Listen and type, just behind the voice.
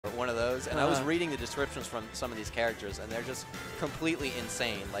those, and I was reading the descriptions from some of these characters, and they're just completely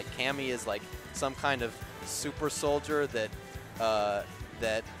insane. Like Cammy is like some kind of super soldier that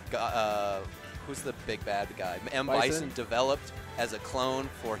who's the big bad guy? M. Bison developed as a clone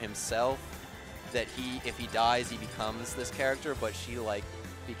for himself. That if he dies, he becomes this character, but she like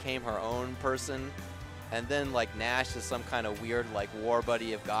became her own person. And then like Nash is some kind of weird like war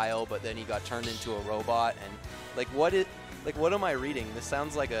buddy of Guile, but then he got turned into a robot. And like what am I reading? This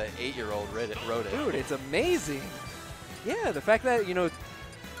sounds like a 8-year-old wrote it. Dude, it's amazing. Yeah, the fact that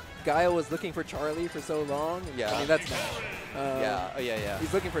Guile was looking for Charlie for so long. Yeah. I mean that's Nash. Yeah.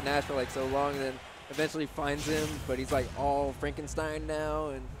 He's looking for Nash for like so long, and then eventually finds him, but he's like all Frankenstein now,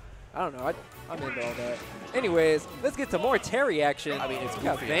 and I don't know. I'm into all that. Anyways, let's get to more Terry action. I mean, it's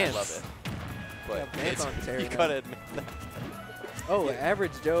got Vance. I love it. But Vance on Terry. You gotta admit that. Oh,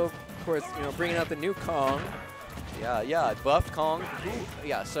 AvgJoe, of course, bringing out the new Kong. Yeah, buffed Kong.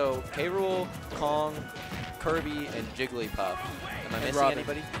 Yeah, so K. Rool, Kong, Kirby, and Jigglypuff. Am I missing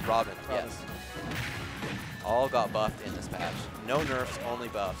anybody? Robin, yes. All got buffed in this patch. No nerfs, only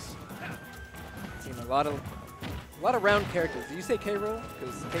buffs. Seen a lot of round characters. Did you say K. Rool?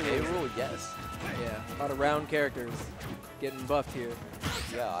 K. Rool, yes. Yeah, a lot of round characters getting buffed here.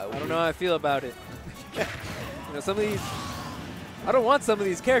 Yeah, I don't know how I feel about it. Some of these, I don't want some of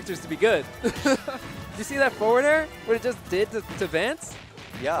these characters to be good. Did you see that forward air? What it just did to Vance?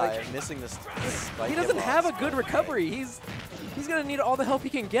 Yeah, I'm missing this spike. He doesn't have a good recovery. He's gonna need all the help he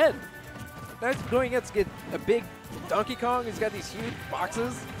can get. Now he's going against a big Donkey Kong. He's got these huge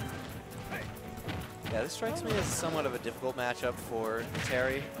boxes. Yeah, this strikes me as somewhat of a difficult matchup for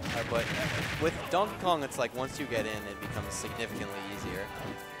Terry, but with Donkey Kong, it's like once you get in, it becomes significantly easier.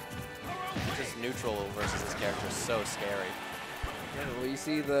 Just neutral versus this character is so scary. Yeah, well, you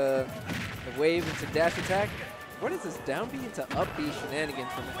see the wave into dash attack. What is this down B into up B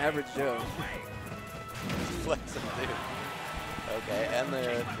shenanigans from AvgJoe? Flexing, dude. Okay, and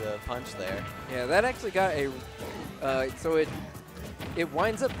the punch there. Yeah, that actually got so it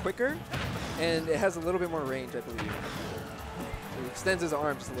winds up quicker. And it has a little bit more range, I believe. It extends his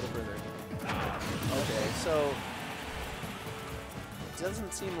arm just a little further. Okay, so it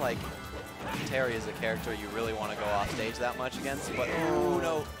doesn't seem like Terry is a character you really want to go off stage that much against. But oh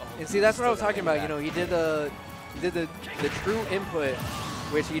no! And see, that's what I was talking about. He did the true input,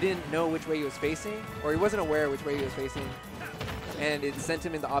 which he didn't know which way he was facing, or he wasn't aware which way he was facing, and it sent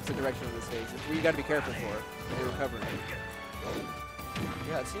him in the opposite direction of the stage. It's what you got to be careful for when you're recovering.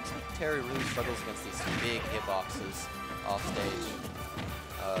 Yeah, it seems like Terry really struggles against these big hitboxes off stage.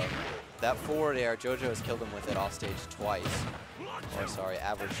 That forward air, JoJo has killed him with it off stage twice. Or sorry,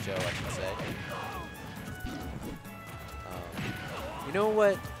 AvgJoe, I should say. You know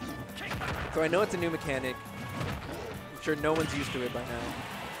what? So I know it's a new mechanic. I'm sure no one's used to it by now.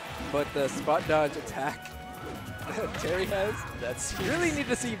 But the spot dodge attack that Terry has, you really need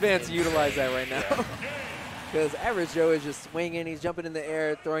to see Vance utilize that right now. Yeah. Because AvgJoe is just swinging, he's jumping in the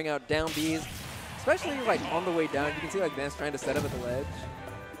air, throwing out down Bs, especially like on the way down. You can see like Vance trying to set up at the ledge.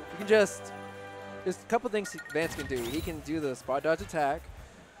 You can there's a couple things Vance can do. He can do the spot dodge attack.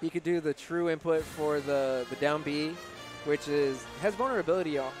 He could do the true input for the down B, which has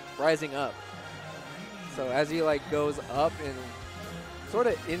vulnerability rising up. So as he like goes up and sort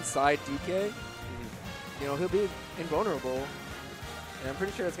of inside DK, he'll be invulnerable. And I'm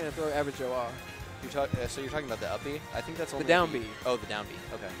pretty sure it's going to throw AvgJoe off. So you're talking about the up B? I think that's only the down B. Oh, the down B.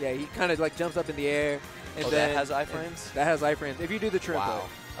 Okay. Yeah, he kind of like jumps up in the air. And then that has iframes? That has iframes. If you do the true input.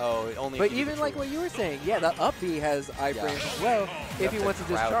 Oh, only. But even like what you were saying, yeah, the up B has iframes as well if he wants to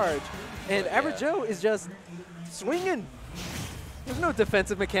discharge. And AvgJoe is just swinging. There's no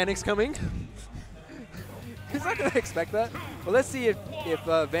defensive mechanics coming. He's not going to expect that. Well, let's see if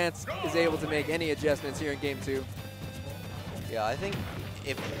Vance is able to make any adjustments here in Game 2. Yeah, I think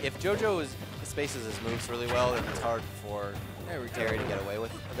if JoJo spaces his moves really well, then it's hard for Terry to get away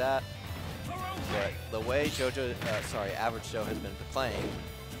with that. But the way AvgJoe has been playing,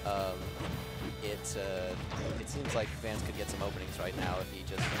 it seems like Vance could get some openings right now if he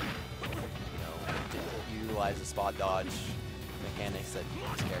just utilize the spot dodge mechanics that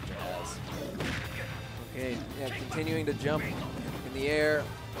this character has. Okay, yeah, continuing to jump in the air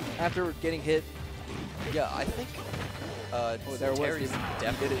after getting hit. Yeah, I think Terry's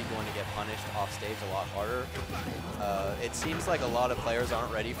definitely going to get punished off stage a lot harder. It seems like a lot of players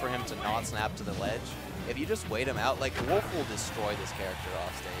aren't ready for him to not snap to the ledge. If you just wait him out, like Wolf will destroy this character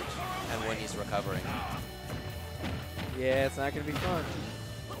off stage, and when he's recovering. Yeah, it's not going to be fun.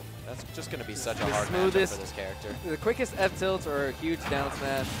 That's just going to be such a hard matchup for this character. The quickest F tilts or a huge down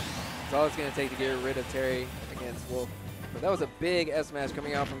smash. That's all it's going to take to get rid of Terry against Wolf. But that was a big S smash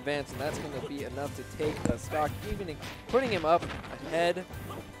coming out from Vance, and that's going to be enough to take a stock, even putting him up ahead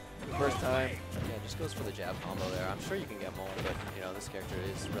the first time. Yeah, just goes for the jab combo there. I'm sure you can get more, but you know this character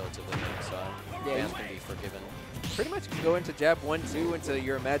is relatively new, so yeah, Vance can be forgiven. Pretty much can go into jab 1-2 into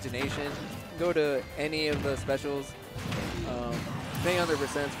your imagination. Go to any of the specials. Depending on their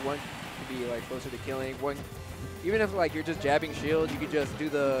percents, one could be like closer to killing. One, even if like you're just jabbing shield, you could just do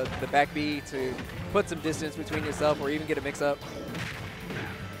the back B to put some distance between yourself, or even get a mix up.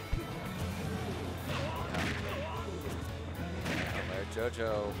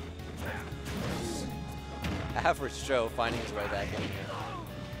 JoJo, average Joe finding his way back in here.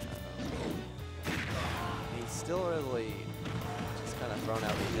 He's still really just kind of thrown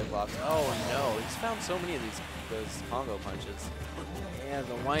out these hitbox. Oh no, he's found so many of those combo punches. Yeah,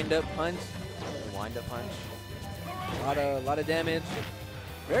 the wind-up punch. The wind-up punch. A lot of damage.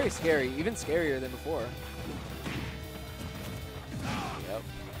 Very scary, even scarier than before. Yep.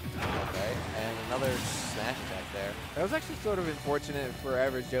 Okay, and another smash attack there. That was actually sort of unfortunate for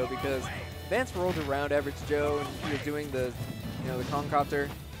AvgJoe because Vance rolled around AvgJoe and he was doing the, the concopter,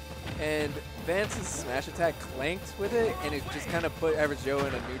 and Vance's smash attack clanked with it, and it just kind of put AvgJoe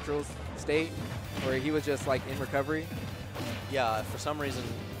in a neutral state where he was just like in recovery. Yeah, for some reason,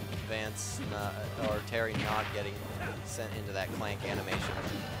 Vance or Terry not getting sent into that clank animation.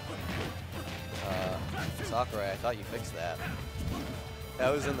 Sakurai, I thought you fixed that.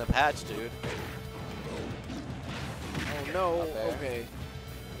 That was in the patch, dude. Oh no, okay.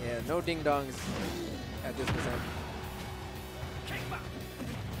 Yeah, no ding-dongs at this percent.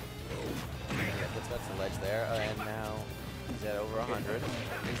 Yeah, that's the ledge there, and now he's at over 100.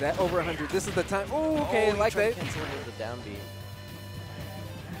 He's at over 100. This is the time. Oh, okay, like that. Cancel into the down B.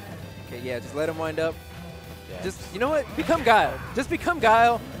 Okay, yeah, just let him wind up. Yeah. Just, you know what? Become Guile. Just become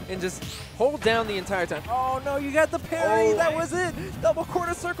Guile and just hold down the entire time. Oh no, you got the parry. Oh. That was it. Double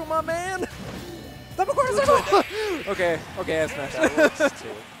quarter circle, my man. Double quarter circle. Okay, I smashed. That works too.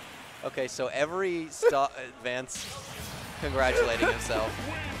 Okay, so every Vance congratulating himself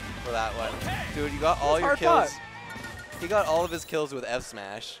for that one. Dude, you got all your kills. He got all of his kills with F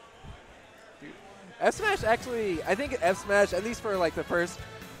smash. F smash actually, I think F smash, at least for like the first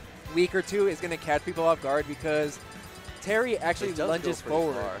week or two, is going to catch people off guard because Terry actually lunges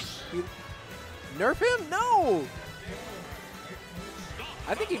forward. Nerf him? No!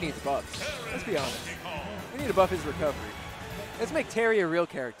 I think he needs buffs. Let's be honest. We need to buff his recovery. Let's make Terry a real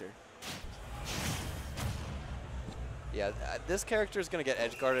character. Yeah, this character is going to get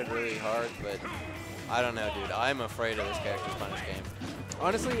edge guarded really hard, but I don't know, dude. I'm afraid of this character's punish game.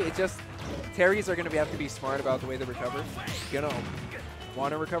 Honestly, it just, Terry's are going to have to be smart about the way they recover. You're going to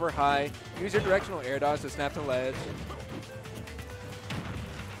want to recover high. Use your directional air dodge to snap to ledge.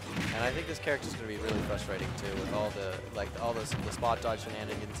 And I think this character is going to be really frustrating too, with all the spot dodge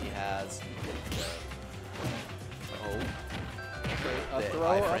shenanigans he has. Up throw,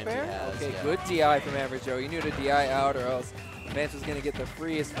 up air? Okay, yeah. Good DI from AvgJoe. You knew to DI out or else Vance was going to get the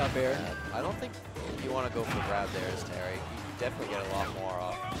freest up air. I don't think you want to go for grab there as Terry. You definitely get a lot more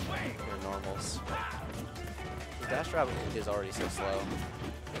off your normals. The dash grab is already so slow.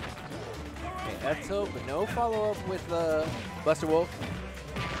 Okay, F tilt, but no follow-up with Buster Wolf.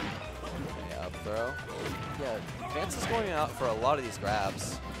 Okay, up throw. Yeah, Vance is going out for a lot of these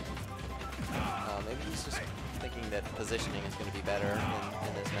grabs. Maybe he's just thinking that positioning is going to be better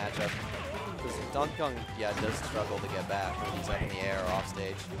in this matchup. Because Donkey Kong, yeah, does struggle to get back when he's up in the air or off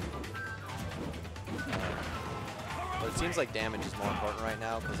stage. But it seems like damage is more important right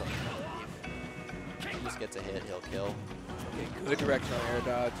now because if he just gets a hit, he'll kill. Okay, good directional air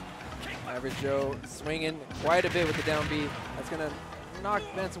dodge. AvgJoe swinging quite a bit with the down B. That's going to knock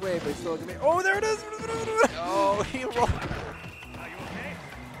Vance away, but it's still going to be... Oh, there it is! Oh, he rolled.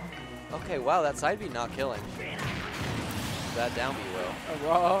 Okay, wow, that side B not killing. That down B will. A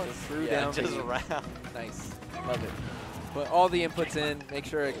raw through down B. Just around. Nice. Love it. Put all the inputs in, make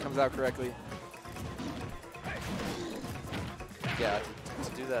sure it comes out correctly. Yeah,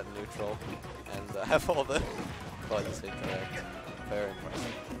 to do that neutral and have all the buttons incorrect. Very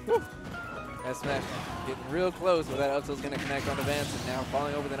impressive. Woo. That smash getting real close, but that up tilt's going to connect onto Vance, and now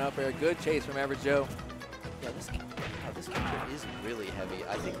falling over the up air. Good chase from AvgJoe. Yeah, this character is really heavy.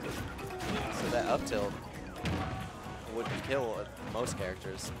 I think so that up tilt would kill most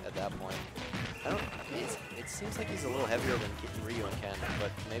characters at that point. It seems like he's a little heavier than Ryu and Ken,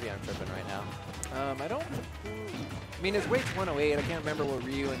 but maybe I'm tripping right now. I mean, his weight's 108. I can't remember what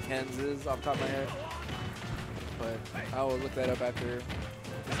Ryu and Ken's is off the top of my head, but I will look that up after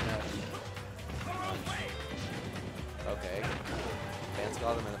this match. Okay. Vance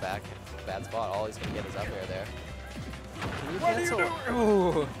got him in the back. Bad spot. All he's going to get is up air there. Can you cancel?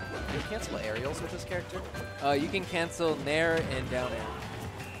 Ooh. Can you cancel aerials with this character? You can cancel nair and down air.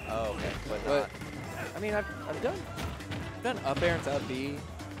 Oh, okay. But But not. I mean, I've done up air into up B.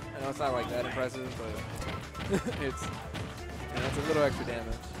 I know it's not like that impressive, but it's a little extra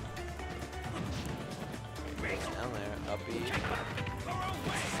damage. Goes down there, up B,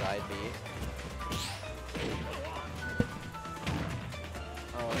 side B.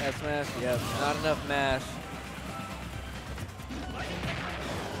 Oh, F smash. Yep, not enough mash.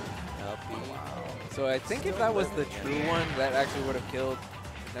 Up B. So I think if that was the true one, that actually would have killed.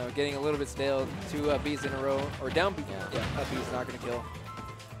 Now getting a little bit stale. 2 up Bs in a row, or down B. Yeah, up B is not gonna kill.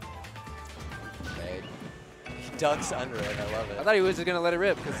 Okay. He ducks under it. I love it. I thought he was just gonna let it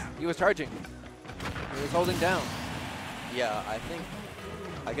rip because he was charging. He was holding down. Yeah,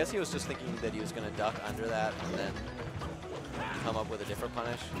 I guess he was just thinking that he was going to duck under that and then come up with a different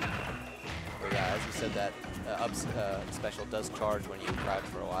punish. But yeah, as you said, that up special does charge when you crouch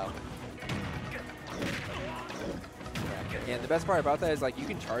for a while. Yeah, and the best part about that is like you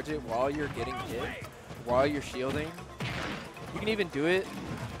can charge it while you're getting hit, while you're shielding. You can even do it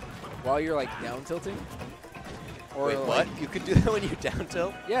while you're like down tilting. Or wait, what? You could do that when you down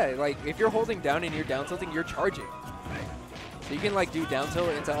tilt? Yeah, like if you're holding down and you're down tilting, you're charging. So you can like do down tilt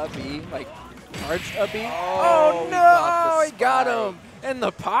into up B, like charge up B. Oh no! He got him! And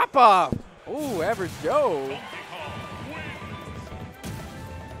the pop off. Ooh, AvgJoe.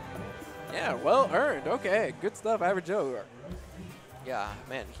 Yeah, well earned. Okay, good stuff, AvgJoe. Yeah,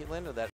 man, he landed that